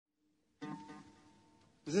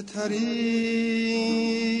ز طریق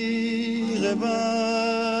بندگی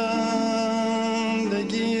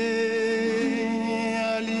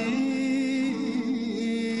علی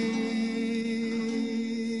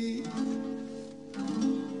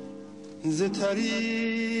ز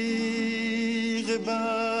طریق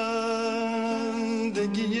بندگی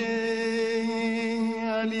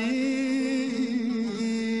علی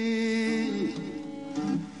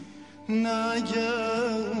نگر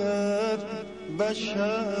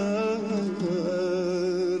بشر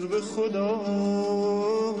به خدا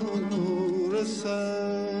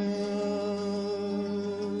رسد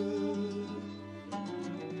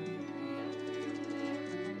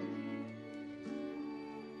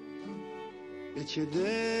به چه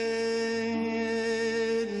دل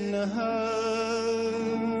نهد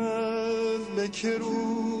به که رو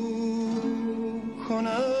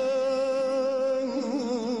کند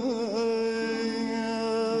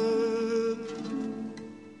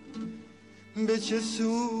به چه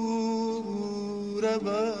سو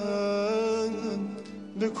رود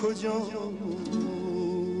به کجا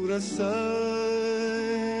رسد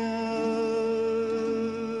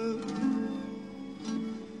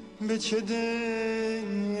به چه دل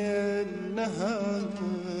نهد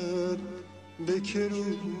به که رو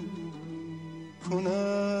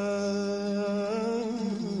کند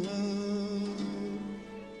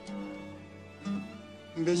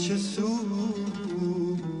به چه سو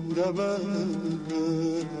رود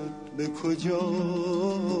به کجا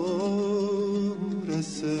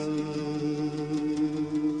رسد.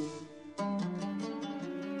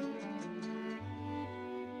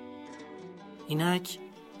 اینک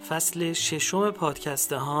فصل 6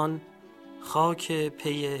 پادکستهان، خاک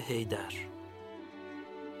پی حیدر.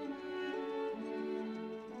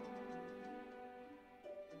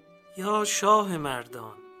 یا شاه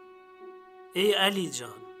مردان، ای علی جان،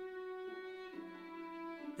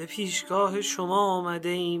 به پیشگاه شما آمده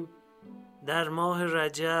ایم در ماه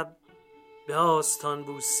رجب به آستان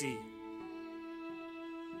بوسی.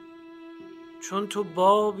 چون تو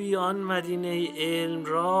بابی آن مدینه علم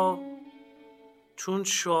را، چون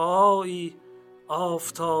شعاعی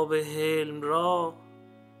آفتاب حلم را،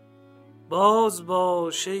 باز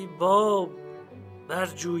باش ای باب بر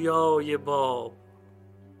جویای باب،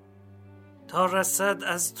 تا رسد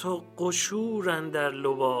از تو قشور اندر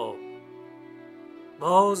لباب.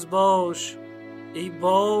 باز باش ای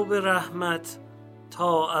باب رحمت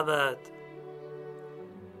تا ابد،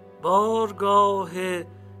 بارگاه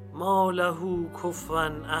ما له کفوا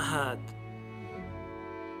احد.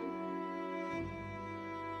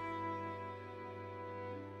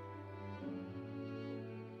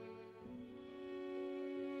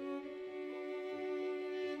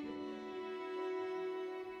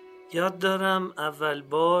 یاد دارم اول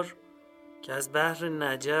بار که از بحر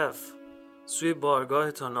نجف سوی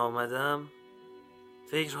بارگاهتان آمدم،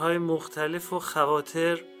 فکرهای مختلف و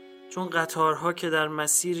خواطر چون قطارها که در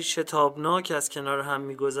مسیر شتابناک از کنار هم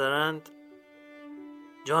می‌گذرند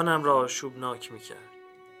جانم را آشوبناک می‌کرد.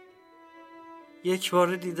 یک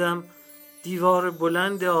بار دیدم دیوار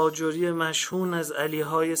بلند آجری مشهون از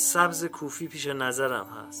علیهای سبز کوفی پیش نظرم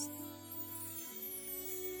هست.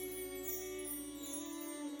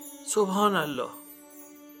 سبحان الله،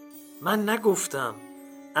 من نگفتم،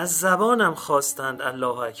 از زبانم خواستند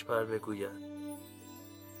الله اکبر بگوید.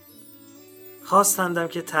 خواستندم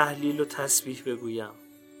که تهلیل و تسبیح بگویم.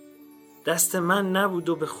 دست من نبود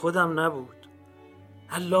و به خودم نبود.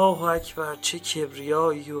 الله اکبر، چه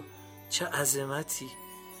کبریایی و چه عظمتی.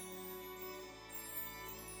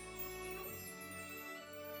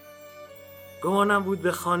 گمانم بود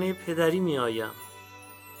به خانه پدری می آیم،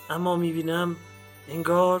 اما می بینم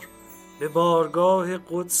انگار به بارگاه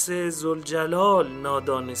قدس ذوالجلال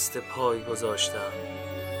نادانسته پای گذاشتم.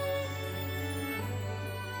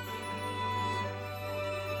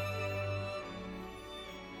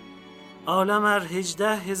 عالم ار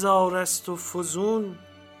 18,000 است و فزون،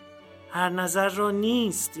 هر نظر را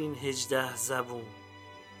نیست این 18 زبون.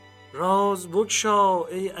 راز بگشا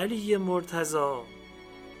ای علی مرتضی،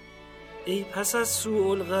 ای پس از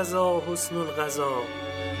سوء القضا حسن القضا.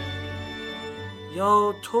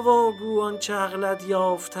 یا تو واگو آنچه عقلت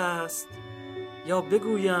یافته است، یا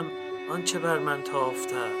بگویم آنچه بر من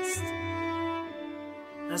تافته است.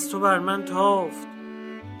 از تو بر من تافت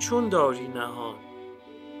چون داری نهان،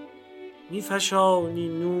 می فشانی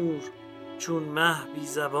نور چون مه بی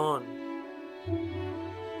زبان.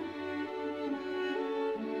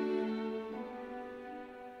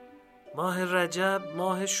 ماه رجب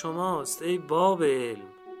ماه شماست ای باب علم،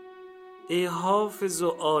 ای حافظ و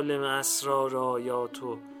عالم اسرار آیات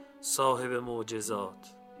و صاحب معجزات.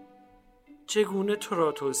 چگونه تو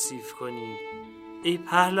را توصیف کنیم ای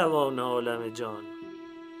پهلوان عالم جان.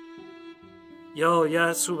 یا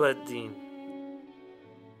یعصوب الدین،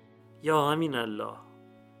 یا امین الله.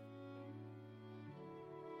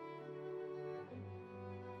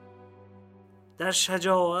 در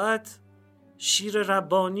شجاعت شیر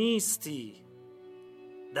ربانی استی،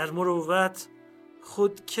 در مروت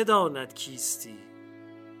خود که داند کیستی.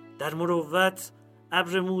 در مروت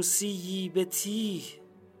ابر موسیی به تیه،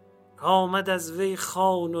 کامد از وی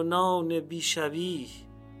خوان و نان بی شبیه.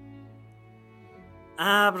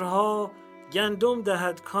 ابرها گندم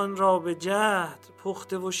دهد کان را به جهد،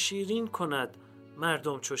 پخته و شیرین کند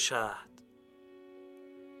مردم چو شهد.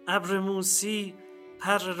 ابر موسی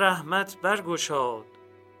پر رحمت برگشاد،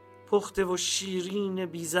 پخته و شیرین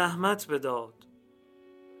بی زحمت بداد.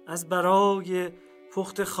 از برای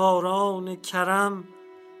پخته خواران کرم،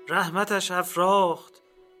 رحمتش افراخت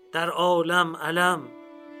در عالم علم.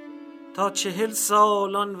 تا 40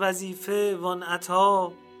 سال آن وظیفه وان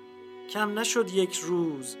عطا، کم نشد یک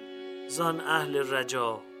روز زان اهل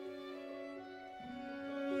رجا.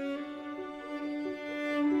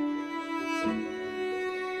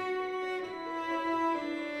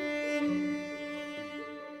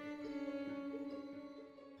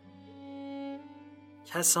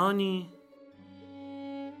 کسانی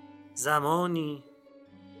زمانی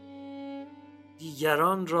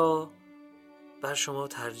دیگران را بر شما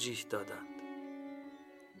ترجیح دادند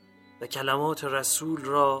و کلمات رسول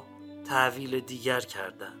را تأویل دیگر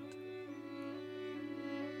کردند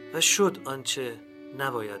و شد آنچه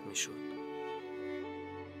نباید میشد.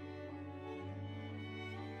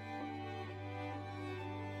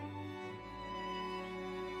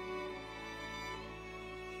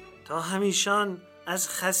 تا همیشان از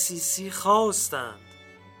خسیسی خواستند،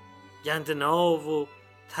 گند ناو و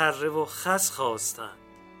تره و خس خواستند.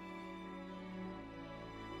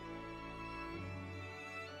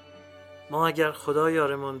 ما اگر خدا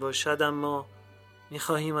یارمان باشد، اما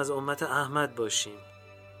می‌خواهیم از امت احمد باشیم،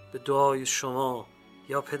 به دعای شما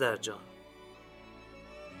یا پدر جان.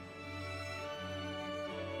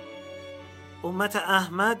 امت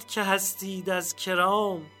احمد که هستید از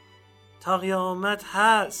کرام، تا قیامت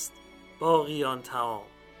هست باقیان تمام.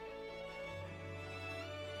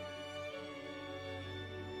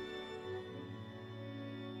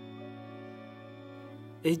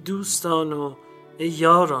 ای دوستان و ای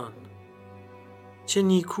یاران، چه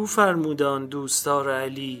نیکو فرمودان دوستار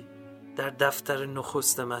علی در دفتر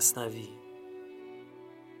نخست مثنوی.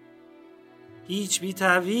 هیچ بی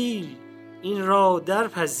تأویل این را در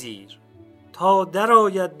پذیر، تا در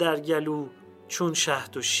آید در گلو چون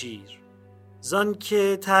شهد و شیر. زان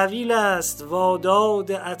که تأویل است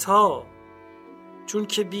واداد عطا، چون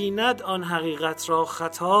که بیند آن حقیقت را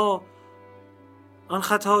خطا. آن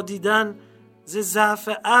خطا دیدن ز ضعف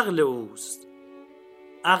عقل اوست،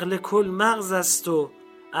 عقل کل مغز است و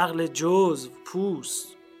عقل جزو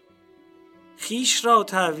پوست. خیش را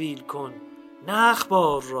تأویل کن نه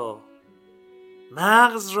اخبار را،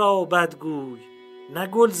 مغز را بدگوی نه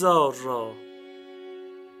گلزار را.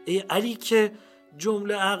 ای علی که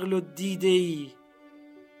جمله عقل و دیده ای،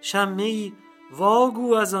 شمه ای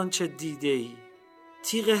واگو از آنچه دیده ای.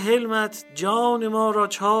 تیغ حلمت جان ما را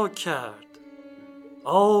چاک کرد،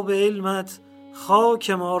 آب علمت خاک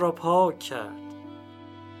ما را پاک کرد.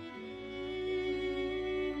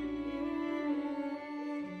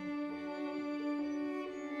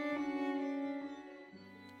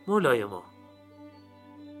 مولای ما،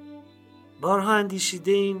 بارها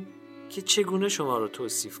اندیشیده ایم که چگونه شما را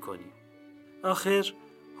توصیف کنیم. آخر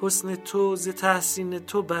حسن تو ز تحسین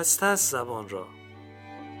تو بسته است زبان را.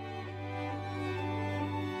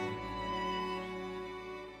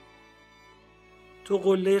 تو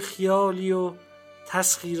قله خیالی و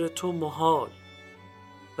تسخیر تو محال،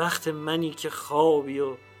 وقت منی که خوابی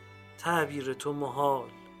و تعبیر تو محال.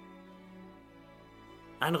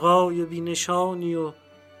 عنقای بینشانی و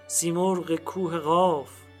سیمرغ کوه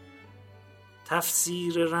قاف،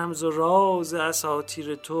 تفسیر رمز و راز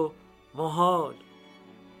اساطیر تو محال.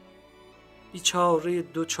 بیچاره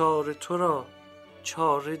دوچاره تو را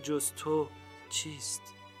چاره جز تو چیست؟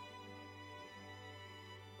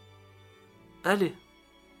 بله،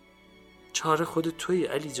 چاره خود تویی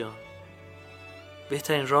علی جان.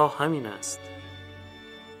 بهترین راه همین است.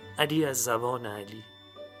 علی از زبان علی.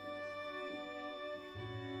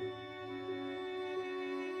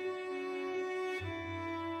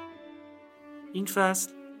 این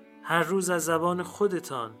فصل هر روز از زبان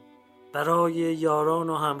خودتان برای یاران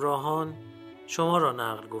و همراهان شما را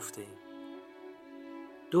نقل گفته ایم.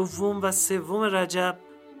 2 و 3 رجب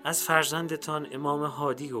از فرزندتان امام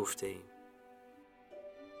هادی گفته ایم.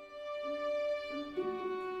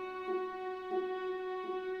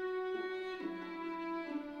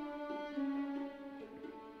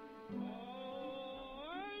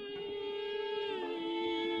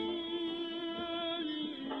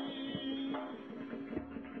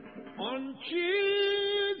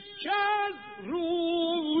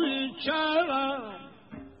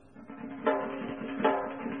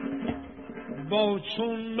 با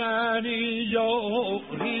چون منی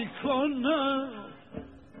یاری کنم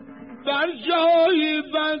بر جای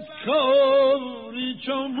بدکاری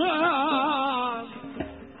چون من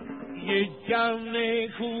یک دم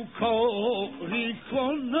نیکوکاری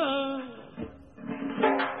کنم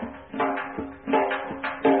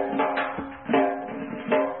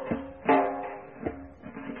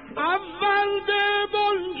اول به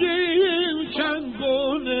بانگیم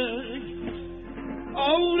چنگونه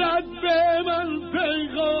آورد به من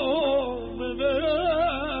پیغام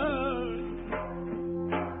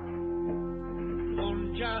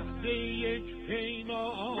منجهد یک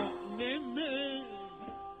پیمانه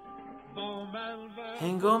با من.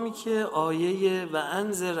 هنگامی که آیه و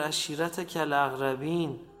انذر عشیرتک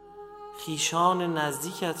الاقربین خویشان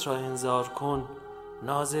نزدیکت را انذار کن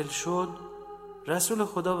نازل شد، رسول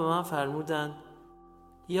خدا به من فرمودند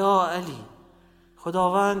یا علی،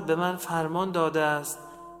 خداوند به من فرمان داده است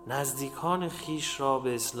نزدیکان خویش را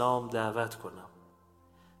به اسلام دعوت کنم.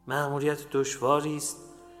 مأموریت دشواری است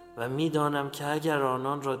و میدانم که اگر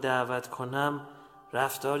آنان را دعوت کنم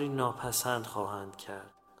رفتاری ناپسند خواهند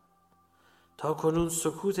کرد. تا کنون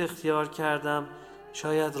سکوت اختیار کردم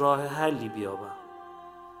شاید راه حلی بیابم،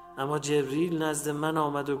 اما جبریل نزد من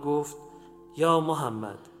آمد و گفت یا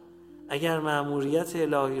محمد، اگر مأموریت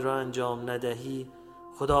الهی را انجام ندهی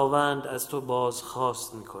خداوند از تو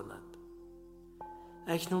بازخواست می کند.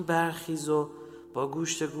 اکنون برخیز و با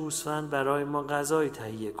گوشت گوسفند برای ما غذای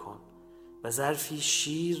تهیه کن و ظرفی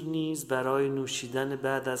شیر نیز برای نوشیدن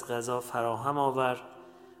بعد از غذا فراهم آور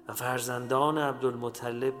و فرزندان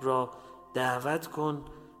عبدالمطلب را دعوت کن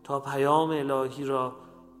تا پیام الهی را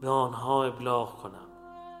به آنها ابلاغ کنم.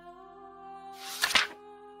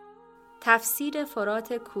 تفسیر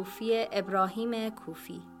فرات کوفی ابراهیم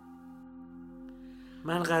کوفی.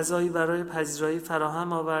 من غذایی برای پذیرایی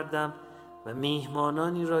فراهم آوردم و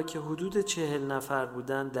میهمانانی را که حدود 40 نفر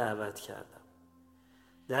بودند دعوت کردم.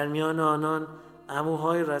 در میان آنان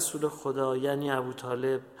عموهای رسول خدا یعنی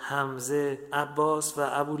ابوطالب، حمزه، عباس و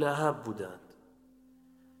ابولهب بودند.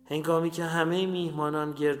 هنگامی که همه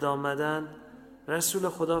میهمانان گرد آمدند رسول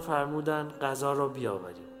خدا فرمودند غذا را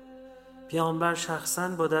بیاوریم. پیامبر شخصاً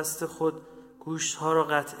با دست خود گوشت‌ها را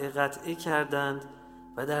قطعه کردند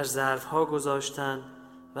و در ظرف‌ها گذاشتند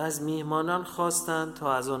و از میهمانان خواستند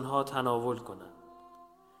تا از آنها تناول کنند.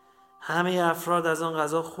 همه افراد از آن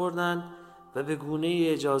غذا خوردند و به گونه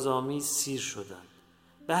اعجازآمیز سیر شدند،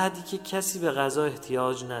 به حدی که کسی به غذا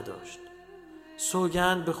احتیاج نداشت.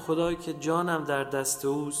 سوگند به خدای که جانم در دست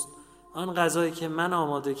اوست، آن غذایی که من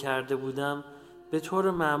آماده کرده بودم به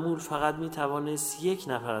طور معمول فقط می توانست 1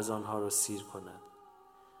 نفر از آنها را سیر کند،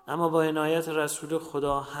 اما با عنایت رسول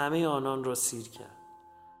خدا همه آنان را سیر کرد.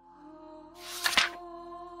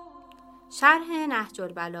 شرح نهج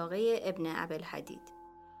البلاغه ابن ابوالحدید.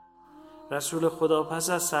 رسول خدا پس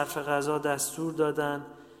از صرف غذا دستور دادند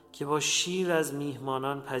که با شیر از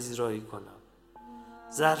میهمانان پذیرایی کنم.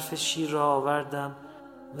 ظرف شیر را آوردم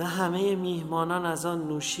و همه میهمانان از آن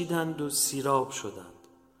نوشیدند و سیراب شدند.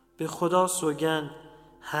 به خدا سوگند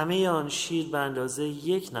همه آن شیر به اندازه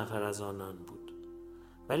 1 نفر از آنان بود،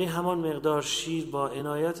 ولی همان مقدار شیر با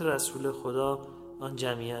عنایت رسول خدا آن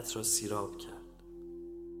جمعیت را سیراب کرد.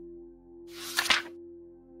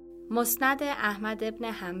 مسند احمد ابن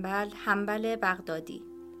حنبل بغدادی.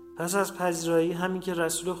 پس از پذیرایی همین که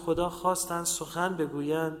رسول خدا خواستند سخن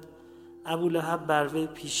بگویند، ابولهب بر وی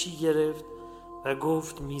پیشی گرفت و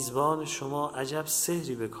گفت میزبان شما عجب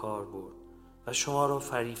سحری به کار برد و شما را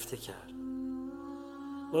فریفته کرد.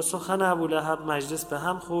 با سخن ابولهب مجلس به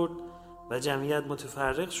هم خورد و جمعیت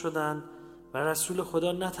متفرق شدند و رسول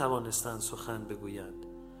خدا نتوانستند سخن بگویند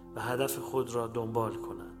و هدف خود را دنبال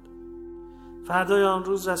کنند. فردای آن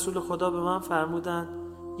روز رسول خدا به من فرمودند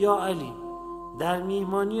یا علی، در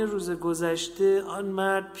میهمانی روز گذشته آن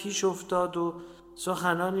مرد پیش افتاد و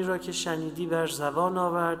سخنانی را که شنیدی بر زبان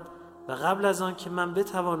آورد و قبل از آن که من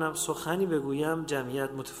بتوانم سخنی بگویم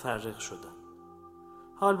جمعیت متفرق شدند.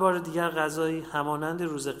 حال بار دیگر غذایی همانند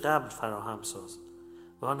روز قبل فراهم ساز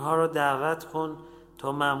و آنها را دعوت کن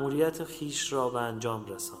تا مأموریت خیش را به انجام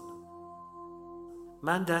رسانم.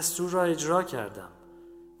 من دستور را اجرا کردم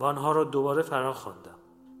و آنها را دوباره فرا خواندم.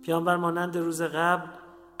 پیامبر مانند روز قبل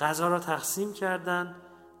غذا را تقسیم کردند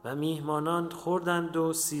و میهمانان خوردند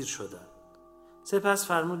و سیر شدند. سپس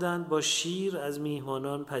فرمودند با شیر از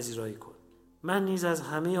میهمانان پذیرایی کن. من نیز از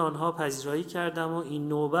همه آنها پذیرایی کردم و این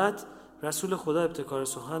نوبت رسول خدا ابتکار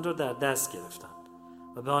سخن را در دست گرفتند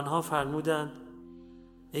و به آنها فرمودند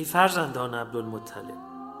ای فرزندان عبدالمطلب،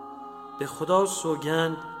 به خدا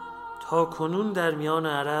سوگند تا کنون در میان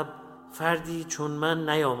عرب فردی چون من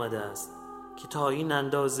نیامده است که تا این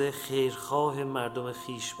اندازه خیرخواه مردم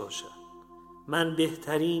خیش باشد. من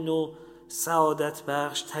بهترین و سعادت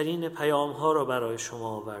بخش ترین پیام ها را برای شما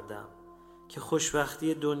آوردم که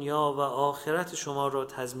خوشبختی دنیا و آخرت شما را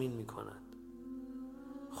تضمین می کند.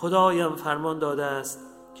 خدایم فرمان داده است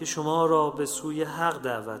که شما را به سوی حق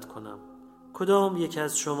دعوت کنم. کدام یک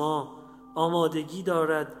از شما آمادگی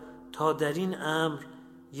دارد تا در این امر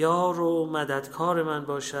یار و مددکار من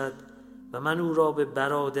باشد و من او را به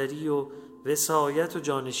برادری و وصایت و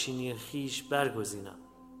جانشینی خیش برگزینم.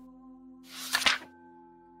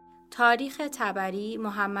 تاریخ طبری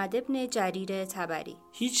محمد ابن جریر طبری.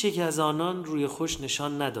 هیچ یک از آنان روی خوش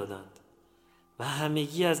نشان ندادند و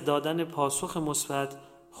همگی از دادن پاسخ مثبت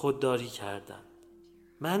خودداری کردند.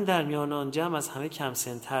 من در میان آن جمع از همه کم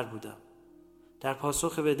سن‌تر بودم. در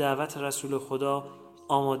پاسخ به دعوت رسول خدا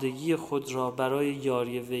آمادگی خود را برای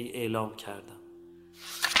یاری وی اعلام کردم.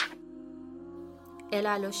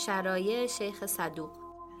 علل الشرایع شیخ صدوق.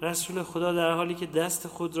 رسول خدا در حالی که دست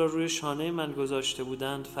خود را روی شانه من گذاشته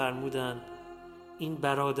بودند فرمودند: این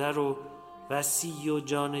برادر و وصی و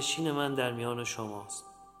جانشین من در میان شماست.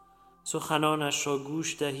 سخنانش را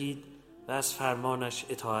گوش دهید و از فرمانش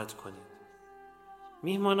اطاعت کنید.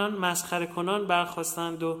 میهمانان مسخره کنان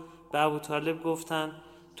برخاستند و به ابوطالب گفتند: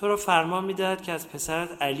 تو را فرمان می‌دهد که از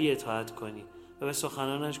پسرت علی اطاعت کنی و به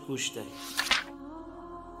سخنانش گوش دهی.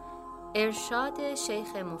 ارشاد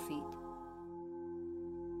شیخ مفید.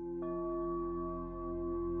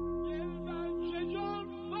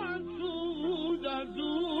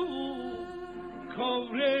 کار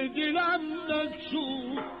دلم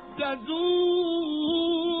نسود از او،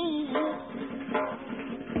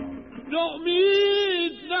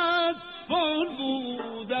 نامید نتوان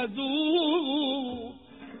بود از او،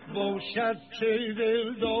 باشد که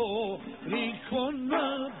دلداری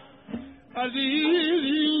کنم علی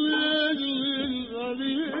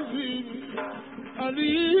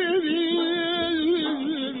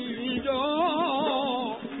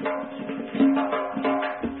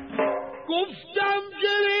گفتم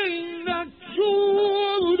گرین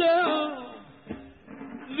نکشودم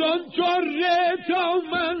زن چاره تا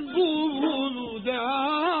من بودم،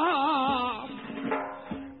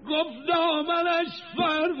 گفت دامنش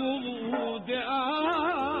فرمودم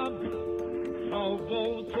تا با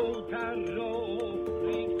تو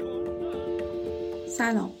طراحی کنم.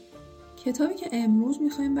 سلام. کتابی که امروز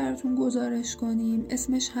میخوایم براتون گزارش کنیم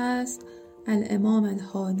اسمش هست امام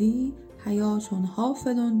هادی حیات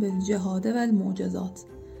حافظ بالجهاد و المعجزات،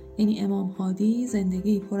 یعنی امام هادی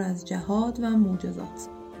زندگی پر از جهاد و معجزات.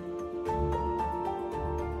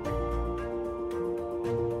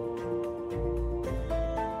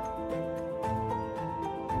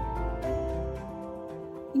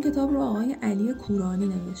 این کتاب رو آقای علی کورانی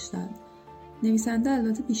نوشتن. نویسنده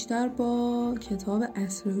البته بیشتر با کتاب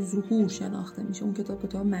عصر ظهور شناخته میشه. اون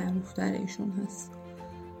کتاب معروف تر ایشون هست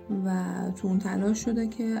و تو اون تلاش شده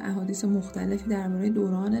که احادیث مختلفی درباره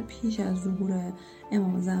دوران پیش از ظهور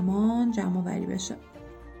امام زمان جمع آوری بشه.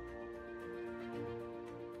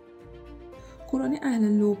 کورانی اهل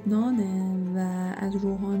لبنانه و از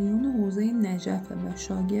روحانیون حوزه نجف و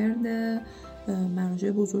شاگرد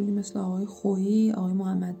مراجع بزرگی مثل آقای خویی، آقای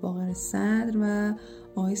محمد باقر صدر و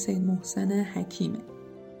آقای سید محسن حکیمه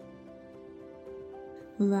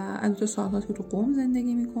و البته سال‌هاست که تو قم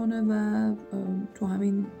زندگی میکنه و تو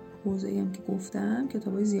همین حوزه‌ای هم که گفتم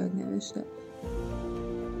کتابای زیاد نوشته.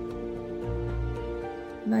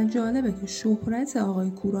 و جالبه که شهرت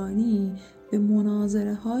آقای کورانی به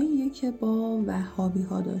مناظره هایی که با وهابی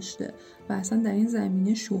ها داشته و اصلا در این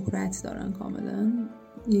زمینه شهرت دارن کاملا.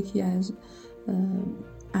 یکی از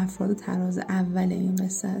افراد طراز اول این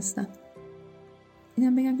قصه هستن.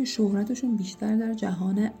 اینم بگم که شهرتشون بیشتر در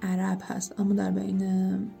جهان عرب هست، اما در بین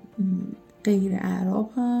غیر عرب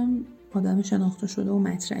هم آدم شناخته شده و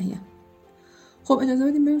مطرحی هم. خب اجازه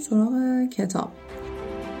بدیم بریم سراغ کتاب.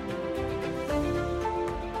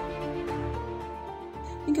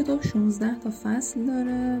 این کتاب 16 تا فصل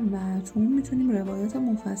داره و تو اون میتونیم روایت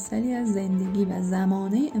مفصلی از زندگی و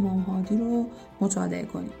زمانه امام هادی رو مطالعه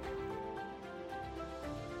کنیم.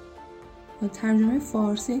 ترجمه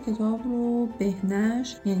فارسی کتاب رو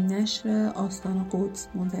بهنشر، یعنی نشر آستان قدس،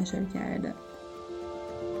 منتشر کرده.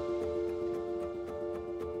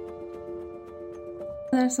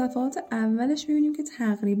 در صفحات اولش می‌بینیم که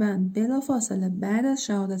تقریباً بلافاصله بعد از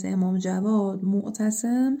شهادت امام جواد،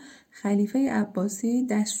 معتصم خلیفه عباسی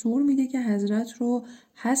دستور میده که حضرت رو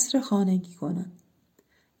حصر خانگی کنن.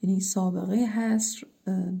 یعنی سابقه حصر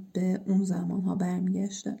به اون زمانها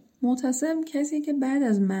برمیگشته. معتصم کسی که بعد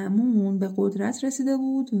از مأمون به قدرت رسیده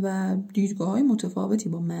بود و دیدگاه‌های متفاوتی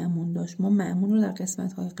با مأمون داشت. ما مأمون رو در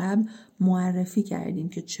قسمت‌های قبل معرفی کردیم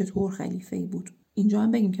که چطور خلیفه‌ای بود. اینجا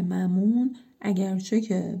هم بگیم که مأمون اگرچه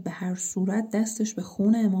که به هر صورت دستش به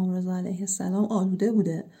خون امام رضا علیه السلام آلوده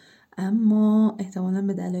بوده، اما احتمالاً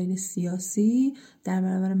به دلایل سیاسی در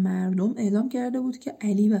برابر مردم اعلام کرده بود که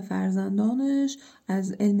علی و فرزندانش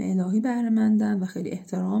از علم الهی بهره مندن و خیلی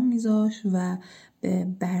احترام میذاشت و به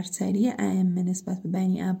برتری ائمه نسبت به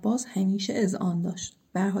بنی عباس همیشه اذعان داشت.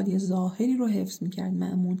 به هر حال یه ظاهری رو حفظ میکرد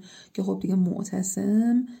مأمون که خب دیگه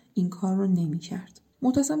معتصم این کار رو نمیکرد.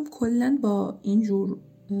 معتصم کلاً با اینجور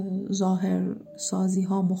ظاهر سازی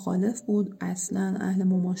ها مخالف بود، اصلا اهل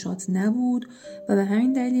مماشات نبود و به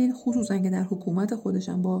همین دلیل خصوصا که در حکومت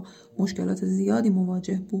خودشم با مشکلات زیادی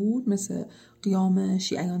مواجه بود، مثل قیام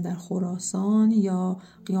شیعیان در خراسان یا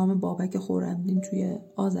قیام بابک خرمدین توی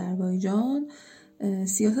آذربایجان،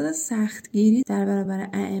 سیاست سختگیری در برابر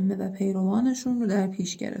ائمه و پیروانشون رو در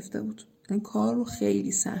پیش گرفته بود. این کار رو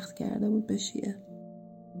خیلی سخت کرده بود به شیعه.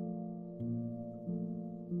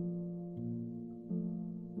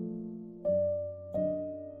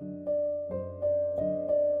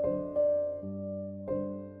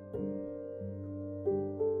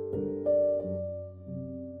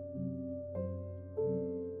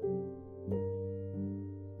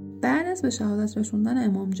 بعد از به شهادت رسوندن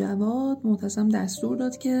امام جواد، معتصم دستور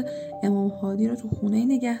داد که امام هادی رو تو خونه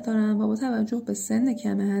نگه دارن و با توجه به سن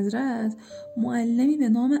کم حضرت معلمی به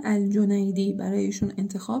نام الجنیدی برای ایشون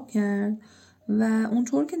انتخاب کرد و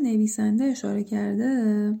اونطور که نویسنده اشاره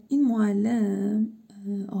کرده این معلم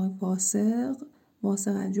آقای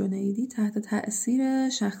واسق الجنیدی تحت تأثیر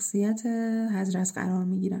شخصیت حضرت قرار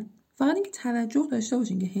میگیرن. فقط اینکه توجه داشته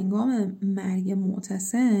باشین که هنگام مرگ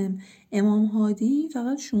معتصم امام هادی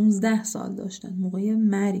فقط 16 سال داشتن موقع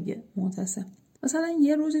مرگ معتصم. مثلا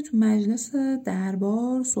یه روزی تو مجلس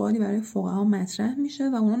دربار سوالی برای فقها مطرح میشه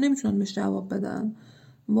و اونا نمیتونن بهش جواب بدن.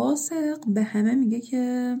 واسق به همه میگه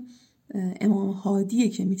که امام هادیه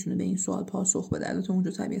که میتونه به این سوال پاسخ بده. البته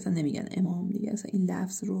اونجا طبیعتا نمیگن امام دیگه، اصلا این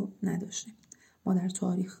لفظ رو نداشتیم ما در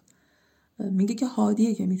تاریخ. میگه که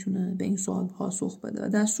هادیه که میتونه به این سوال پاسخ بده و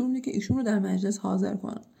دستور میده که ایشون رو در مجلس حاضر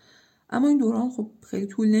کنن. اما این دوران خب خیلی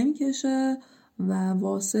طول نمیکشه و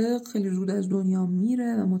واسق خیلی زود از دنیا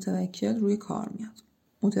میره و متوکل روی کار میاد.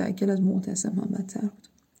 متوکل از معتصم هم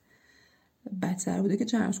بدتر بوده که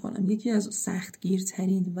چه عرض کنم، یکی از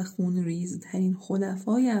سختگیرترین و خونریزترین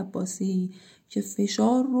خلفای عباسی که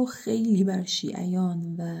فشار رو خیلی بر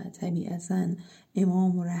شیعیان و طبیعتاً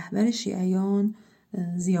امام و رهبر شیعیان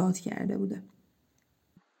زیاد کرده بوده.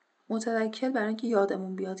 متوکل برای اینکه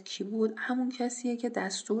یادمون بیاد کی بود، همون کسیه که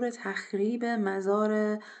دستور تخریب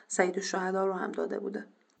مزار سید الشهدا رو هم داده بوده.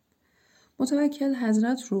 متوکل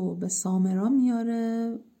حضرت رو به سامرا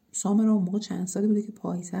میاره. سامرا موقع چند سالی بوده که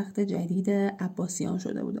پایتخت جدید عباسیان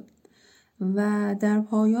شده بوده و در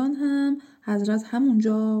پایان هم حضرت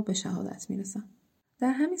همونجا به شهادت میرسن.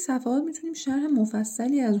 در همین صفحات میتونیم شرح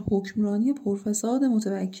مفصلی از حکمرانی پرفساد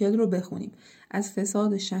متوکل رو بخونیم، از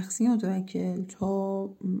فساد شخصی متوکل تا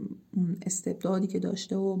استبدادی که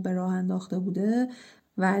داشته و به راه انداخته بوده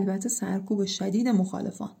و البته سرکوب شدید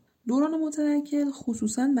مخالفان. دوران متوکل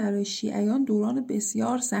خصوصاً برای شیعیان دوران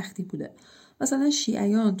بسیار سختی بوده. مثلا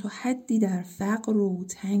شیعیان تا حدی در فقر و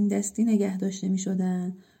تنگ دستی نگه داشته می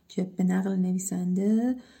شدن که به نقل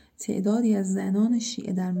نویسنده تعدادی از زنان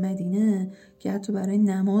شیعه در مدینه که حتی برای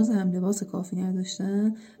نماز هم لباس کافی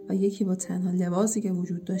نداشتن و یکی با تنها لباسی که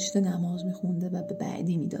وجود داشته نماز می خونده و به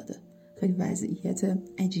بعدی می داده. خیلی وضعیت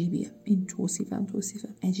عجیبیه. این توصیف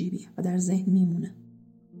عجیبیه و در ذهن میمونه.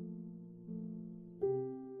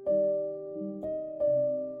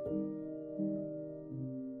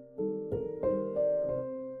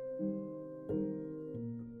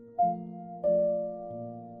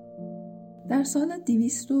 در سال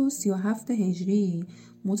 237 هجری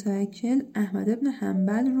متوکل احمد بن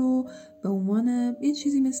حنبل رو به عنوان یه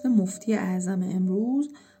چیزی مثل مفتی اعظم امروز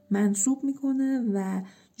منصوب میکنه و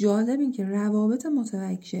جالب این که روابط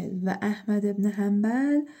متوکل و احمد بن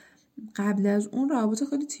حنبل قبل از اون روابط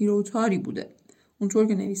خیلی تیر و تاری بوده. اونطور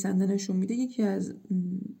که نویسنده نشون میده یکی از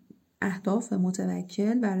اهداف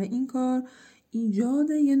متوکل برای این کار ایجاد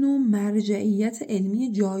یه نوع مرجعیت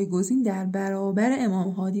علمی جایگزین در برابر امام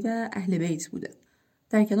هادی و اهل بیت بوده.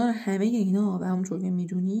 در کنار همه اینا و همونطور که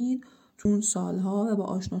میدونید تو اون سالها و با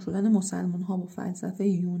آشنا شدن مسلمان‌ها با فلسفه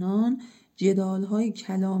یونان جدال‌های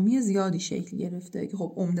کلامی زیادی شکل گرفته که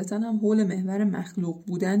خب عمدتاً هم حول محور مخلوق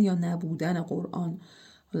بودن یا نبودن قرآن.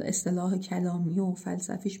 حالا اصطلاح کلامی و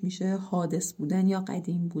فلسفیش میشه حادث بودن یا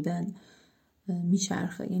قدیم بودن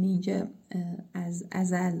میچرخه، یعنی اینکه از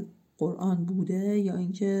ازل قرآن بوده یا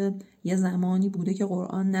اینکه یه زمانی بوده که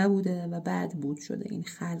قرآن نبوده و بعد بود شده، این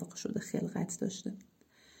خلق شده، خلقت داشته.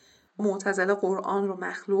 معتزله قرآن رو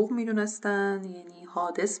مخلوق میدونستن، یعنی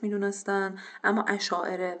حادث میدونستن، اما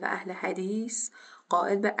اشاعره و اهل حدیث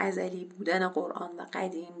قائل به ازلی بودن قرآن و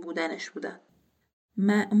قدیم بودنش بودن.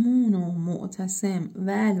 مأمون و معتصم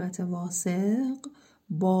و البته واثق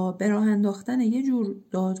با به راه انداختن یه جور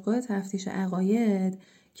دادگاه تفتیش عقاید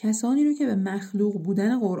کسانی رو که به مخلوق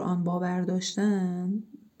بودن قرآن باور داشتن،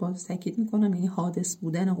 باز تاکید میکنم یعنی حادث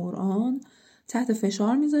بودن قرآن، تحت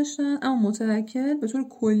فشار میذاشتن، اما متوکل به طور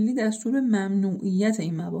کلی دستور ممنوعیت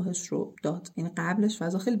این مباحث رو داد. یعنی قبلش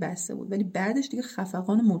فضا خیلی بسته بود ولی بعدش دیگه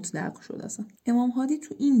خفقان مطلق شد اصلا. امام هادی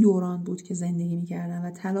تو این دوران بود که زندگی میکردن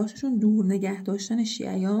و تلاششون دور نگه داشتن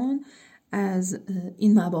شیعیان از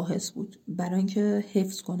این مباحث بود، برای اینکه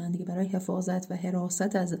حفظ کنن دیگه، برای حفاظت و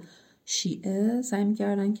حراست از شیعه سعی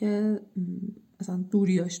میکردن که مثلا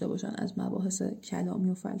دوری داشته باشن از مباحث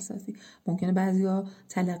کلامی و فلسفی. ممکنه بعضیا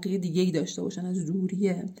تلقی دیگه‌ای داشته باشن از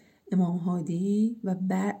دوری امام هادی و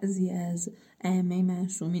بعضی از ائمه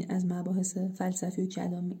معصومین از مباحث فلسفی و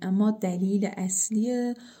کلامی، اما دلیل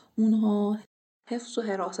اصلی اونها حفظ و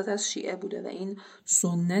حراست از شیعه بوده و این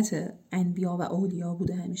سنت انبیا و اولیا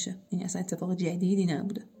بوده همیشه. این اصلا اتفاق جدیدی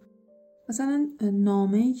نبوده. مثلا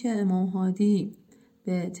نامه‌ای که امام هادی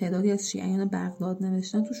به تعدادی از شیعیان بغداد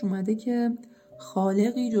نوشتن توش اومده که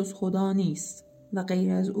خالقی جز خدا نیست و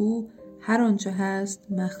غیر از او هر آنچه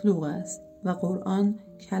هست مخلوق است و قرآن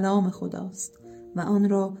کلام خداست و آن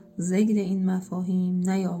را ذیل این مفاهیم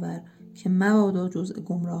نیاور که مبادا جزء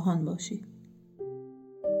گمراهان باشی.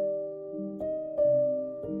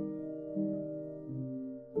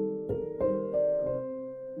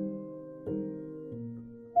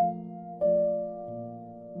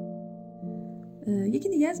 یکی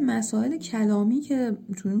دیگه از مسائل کلامی که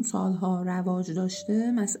تو اون سالها رواج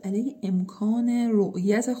داشته مسئله امکان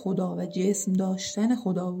رؤیت خدا و جسم داشتن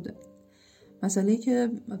خدا بوده. مسئله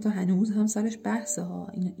که تا هنوز هم سرش بحثه ها.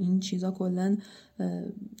 این چیزا کلن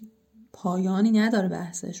پایانی نداره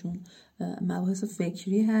بحثشون. مباحث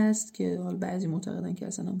فکری هست که حال بعضی معتقدن که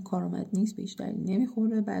اصلا کارآمد نیست، به هیچ دلیل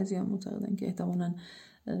نمیخوره. بعضی هم معتقدن که احتمالاً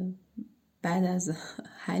بعد از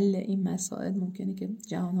حل این مسائل ممکنه که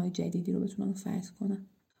جهانهای جدیدی رو بتونن فتح کنن.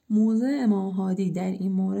 موضع امام هادی در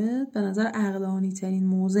این مورد به نظر عقلانی ترین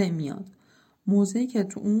موضع میاد. موضعی که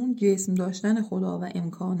تو اون جسم داشتن خدا و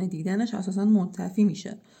امکان دیدنش اساساً منتفی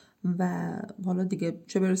میشه و حالا دیگه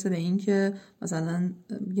چه برسه به این که مثلا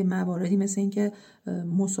یه مواردی مثل این که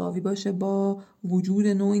مساوی باشه با وجود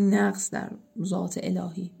نوعی نقص در ذات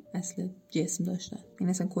الهی اصل جسم داشتن. این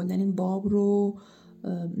اصلا کلا این باب رو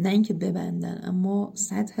نه اینکه ببندن اما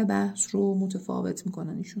سطح بحث رو متفاوت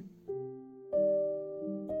میکنن ایشون.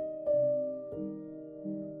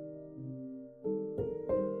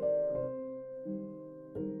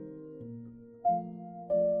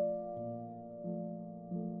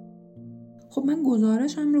 خب من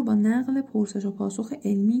گزارشم رو با نقل پرسش و پاسخ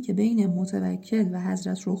علمی که بین متوکل و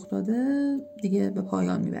حضرت رخ داده دیگه به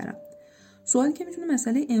پایان میبرم. سوالی که میتونه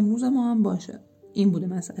مسئله امروز ما هم باشه این بوده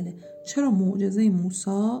مسئله: چرا معجزه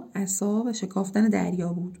موسی عصا و شکافتن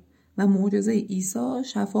دریا بود و معجزه عیسی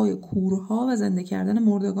شفای کورها و زنده کردن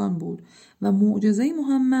مردگان بود و معجزه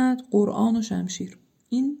محمد قرآن و شمشیر؟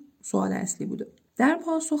 این سوال اصلی بوده. در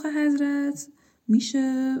پاسخ حضرت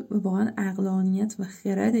میشه واقعا عقلانیت و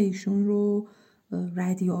خرد ایشون رو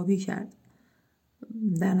ردیابی کرد.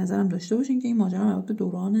 در نظرم داشته باشین که این ماجرا مربوط به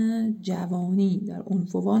دوران جوانی، در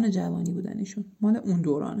عنفوان جوانی بودن ایشون، مال اون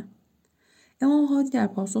دورانه. امام هادی در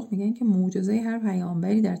پاسخ میگن که معجزه هر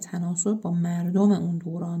پیامبری در تناسب با مردم اون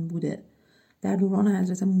دوران بوده. در دوران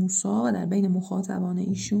حضرت موسی و در بین مخاطبان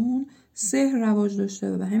ایشون سحر رواج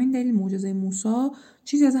داشته و به همین دلیل معجزه موسی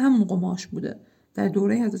چیزی از همون قماش بوده. در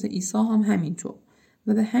دوره حضرت عیسی هم همینطور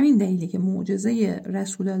و به همین دلیلی که معجزه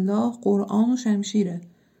رسول الله قرآن و شمشیره،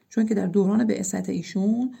 چون که در دوران بعثت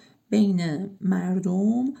ایشون بین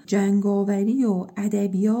مردم جنگاوری و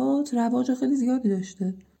ادبیات رواج خیلی زیادی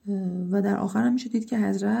داشته و در آخر هم میشه دید که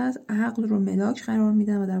حضرت عقل رو ملاک قرار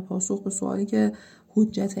میدن و در پاسخ به سوالی که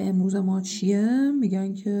حجت امروز ما چیه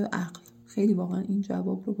میگن که عقل. خیلی واقعا این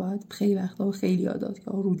جواب رو باید خیلی وقتا و خیلی یادات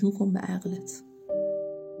که رجوع کن به عقلت.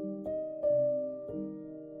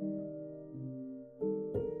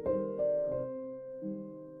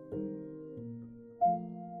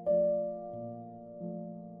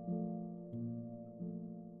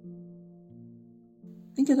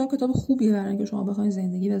 این کتاب خوبیه برای اینکه شما بخواید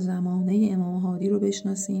زندگی و زمانه امام هادی رو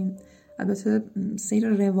بشناسیم. البته سیر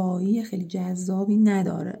روایی خیلی جذابی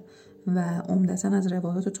نداره و عمدتاً از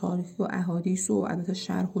روایات تاریخی و احادیث و البته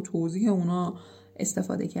شرح و توضیح اونا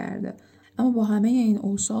استفاده کرده. اما با همه این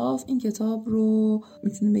اوصاف این کتاب رو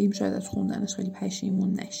میتونیم بگیم شاید از خوندنش خیلی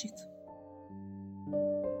پشیمون نشید.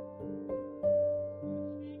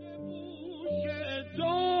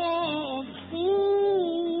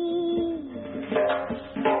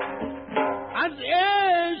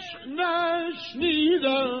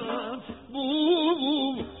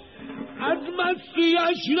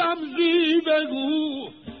 اسمش رمزی بگو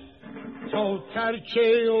تا ترک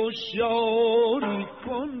هوشیاری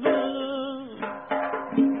کنم.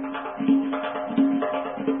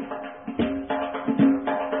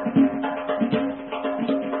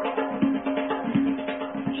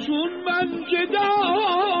 چون من گدایم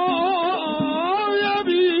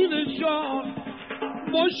این نشان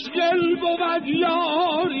مشکل بود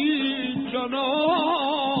یاری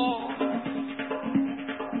جنان.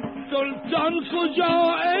 سلطان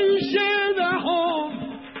کجا عیش نهان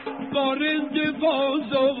بارند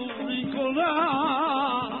بازاری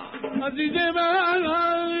کنم. عزیز من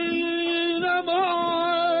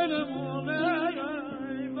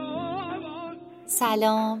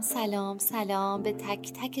سلام سلام سلام به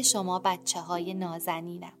تک تک شما بچه های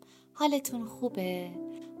نازنینم. حالتون خوبه؟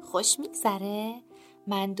 خوش میگذره؟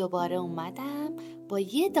 من دوباره اومدم با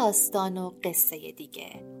یه داستان و قصه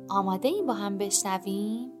دیگه. آماده این با هم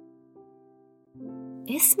بشنویم؟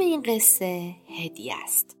 اسم این قصه هادی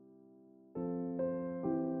است.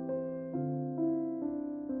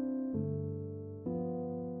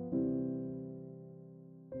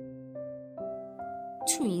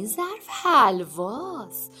 تو این ظرف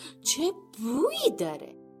حلواست. چه بویی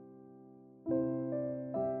داره،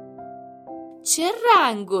 چه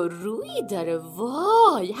رنگ و رویی داره.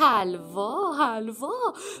 وای، حلوا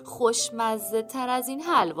حلوا، خوشمزه تر از این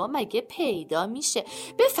حلوا مگه پیدا میشه؟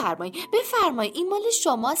 بفرمایید این مال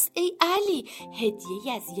شماست ای علی.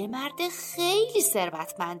 هدیه از یه مرد خیلی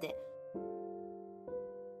ثروتمنده.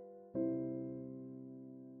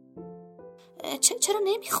 چرا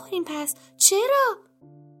نمیخورین پس؟ چرا؟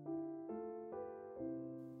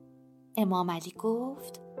 امام علی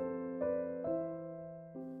گفت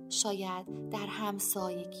شاید در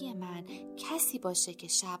همسایگی من کسی باشه که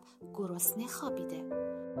شب گرسنه خوابیده.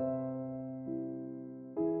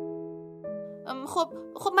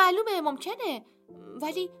 خب معلومه، ممکنه،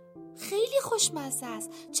 ولی خیلی خوشمزه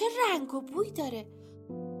است. چه رنگ و بوی داره.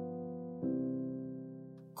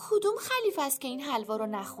 کدوم خلیفه است که این حلوا رو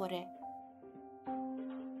نخوره؟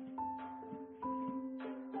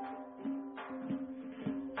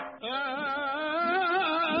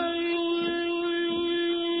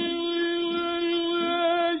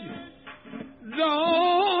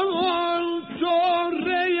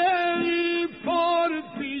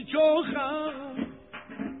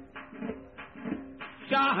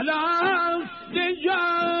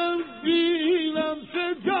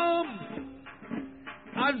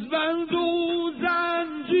 از بند و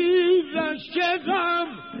زنجیرش که غم،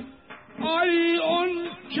 آی اون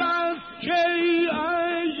کس که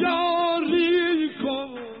یاری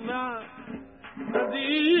کنم از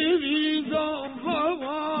این دام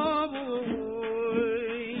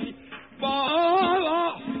با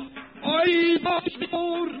آی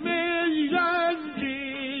باشور میرنجی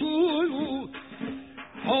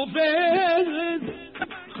حافظ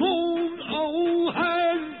کن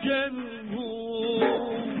آهنگن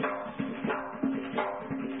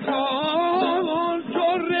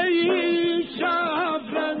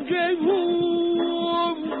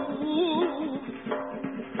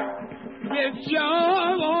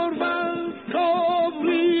بسیار من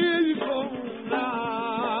کابری کنم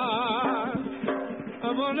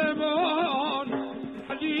امان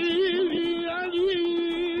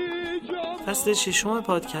فصل ششم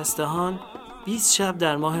پادکست هان 20 شب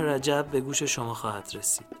در ماه رجب به گوش شما خواهد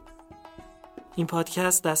رسید. این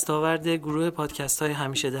پادکست دستاورد گروه پادکست های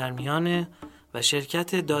همیشه در میانه و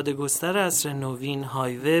شرکت دادگستر عصر نوین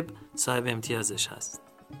های وب صاحب امتیازش هست.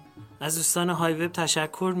 از دوستان های وب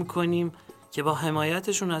تشکر میکنیم که با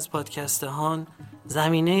حمایتشون از پادکست هان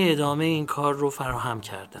زمینه ادامه این کار رو فراهم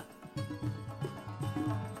کردن.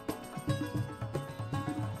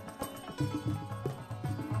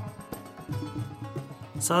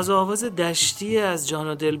 ساز و آواز دشتی از جان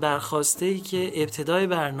و دل برخواسته‌ای که ابتدای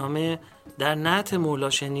برنامه در نعت مولا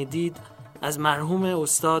شنیدید از مرحوم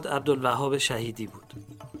استاد عبدالوهاب شهیدی بود.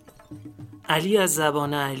 علی از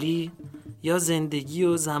زبان علی یا زندگی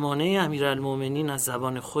و زمانه امیرالمومنین از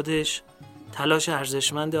زبان خودش تلاش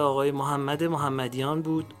ارزشمند آقای محمد محمدیان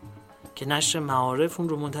بود که نشر معارف اون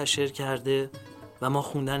رو منتشر کرده و ما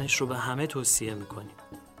خوندنش رو به همه توصیه میکنیم.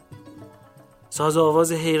 ساز و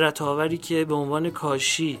آواز حیرت آوری که به عنوان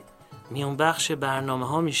کاشی میون بخش برنامه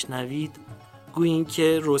ها میشنوید، گویی این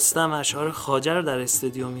که رستم اشعار خواجه در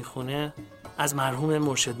استودیو میخونه، از مرحوم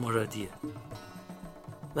مرشد مرادیه.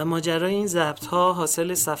 و ماجرای این ضبط ها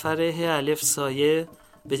حاصل سفر الف سایه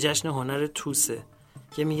به جشن هنر توسه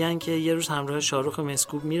که میگن که یه روز همراه شاروخ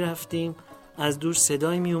مسکوب میرفتیم، از دور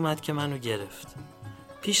صدایی میومد که منو گرفت.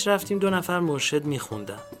 پیش رفتیم، 2 نفر مرشد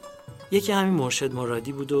میخوندن. یکی همین مرشد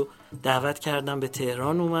مرادی بود و دعوت کردم به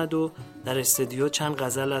تهران اومد و در استودیو چند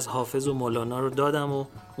غزل از حافظ و مولانا رو دادم و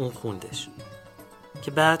اون خوندش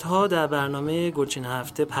که بعدها در برنامه گلچین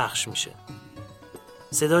هفته پخش میشه.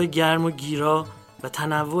 صدای گرم و گیرا و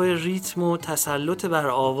تنوع ریتم و تسلط بر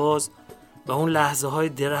آواز و اون لحظه های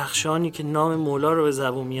درخشانی که نام مولا رو به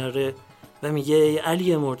زبون میاره و میگه ای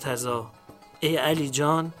علی مرتضی، ای علی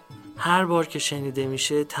جان، هر بار که شنیده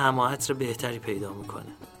میشه طعم و عطر بهتری پیدا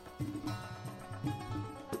میکنه.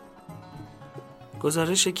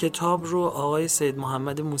 گزارش کتاب رو آقای سید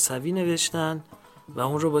محمد موسوی نوشتن و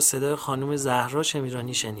اون رو با صدای خانم زهرا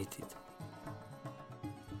شمیرانی شنیدید.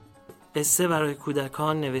 قصه برای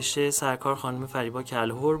کودکان نوشته سرکار خانم فریبا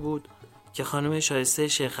کلهر بود که خانم شایسته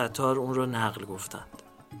شیخ عطار اون رو نقل گفتند.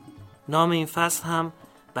 نام این فصل هم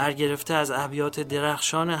برگرفته از ابیات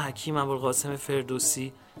درخشان حکیم ابوالقاسم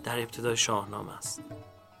فردوسی در ابتدای شاهنامه است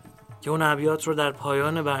که اون ابیات رو در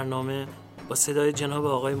پایان برنامه با صدای جناب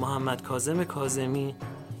آقای محمد کاظم کاظمی،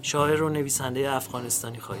 شاعر و نویسنده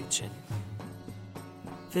افغانستانی خواهید شنید.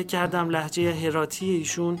 فکر کردم لهجه هراتی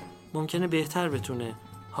ایشون ممکنه بهتر بتونه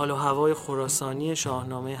حال و هوای خراسانی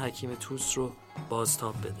شاهنامه حکیم طوس رو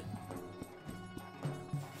بازتاب بده.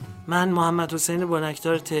 من محمد حسین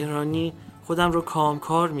بانکدار تهرانی خودم رو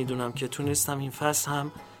کامکار میدونم که تونستم این فصل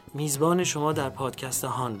هم میزبان شما در پادکست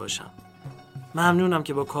هان باشم. ممنونم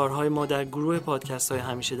که با کارهای ما در گروه پادکست های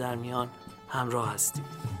همیشه در میان همراه هستید.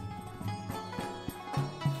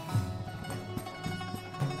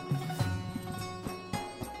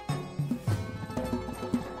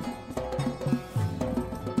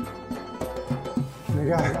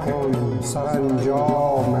 نگه کن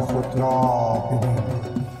سرانجام خود را ببین،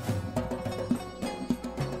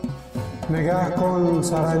 نگه کن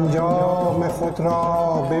سرانجام خود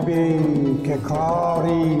را ببین که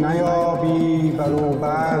کاری نیابی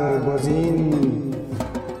بروبر گزین.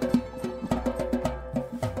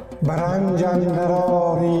 برنج اندر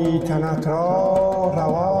آری تنت را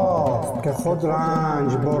رواست که خود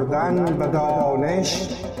رنج بردن به دانش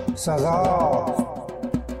سزاست.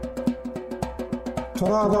 تو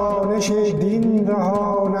را دانش دین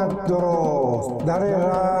رهاند درست، در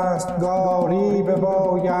رستگاری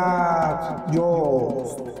بباید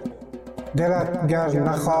جست. دلت گر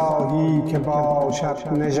نخواهی که باشد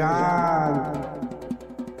نژند،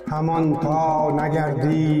 همان تا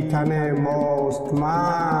نگردی تن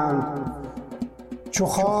مستمند. چو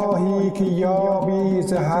خواهی که یابی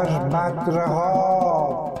ز هر بد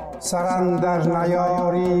رها، سر اندر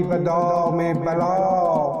نیاری به دام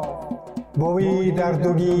بلا. بوی در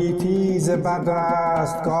دو گیتی ز بد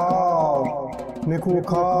رستگار،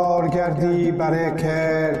 نکوکار گردی بر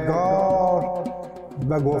کردگار.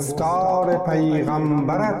 به گفتار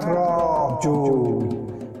پیغمبرت راه جوی،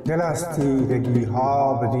 دل از تیرگی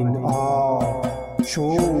ها بدین آب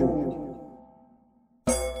شوی.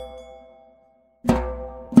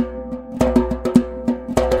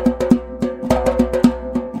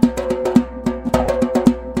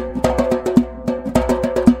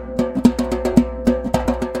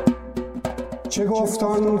 چه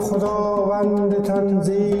گفتان خداوند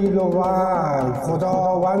تنزیل و وحی،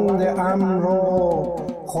 خداوند امر و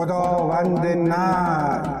خداوند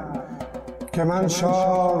نهی. که من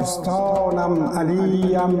شارستانم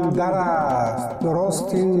علیم در است،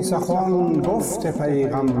 درست این سخن گفت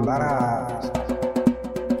پیغمبر است.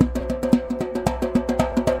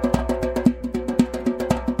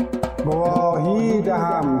 گواهی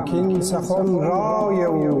دهم که این سخن رای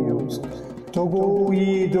اوست، تو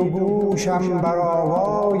گویی دو گوشم بر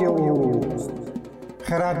آوای اوست.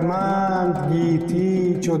 خردمند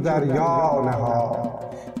گیتی چو دریا نهاد،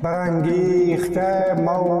 برانگیخته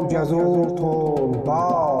موج از او تند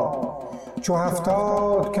باد. چو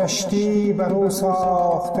 70 کشتی بر او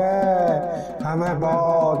ساخته، همه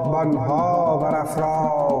بادبانها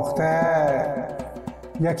برافراخته.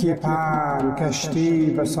 یکی پهن کشتی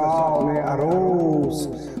به سان عروس،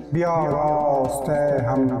 بیاراسته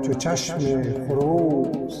همچو چشم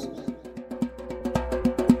خروس.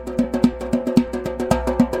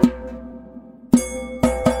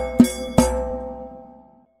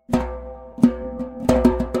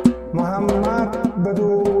 محمد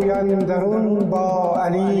بدوی اندرون با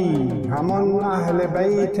علی، همان اهل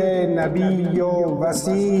بیت نبی و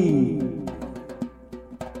وصی.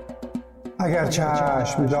 اگر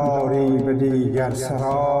چشم داری به دیگر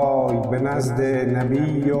سرای، به نزد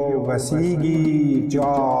نبی و وصی گیر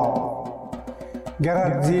جای.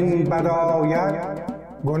 گرت زین بد آید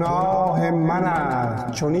گناه من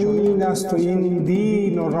است، چنین است و این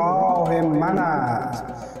دین و راه من است.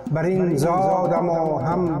 بر این زادم و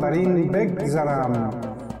هم بر این بگذرم،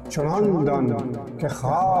 چنان دان که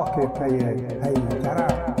خاک پی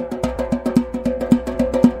حیدرم.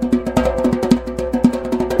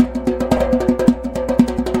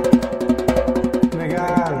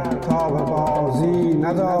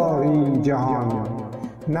 نداری جهان،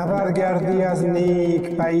 نبرگردی از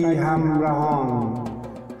نیک پی همراهان.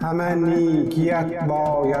 همه نیکیت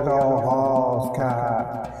باید آغاز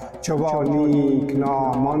کرد، چو با نیک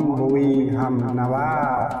نامان بوی هم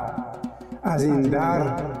نورد. از این در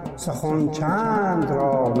سخن چند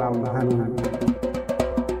رانم همی،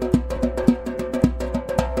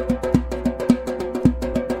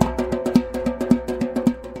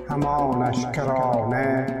 همانش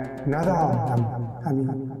کرانه ندادم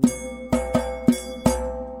همی.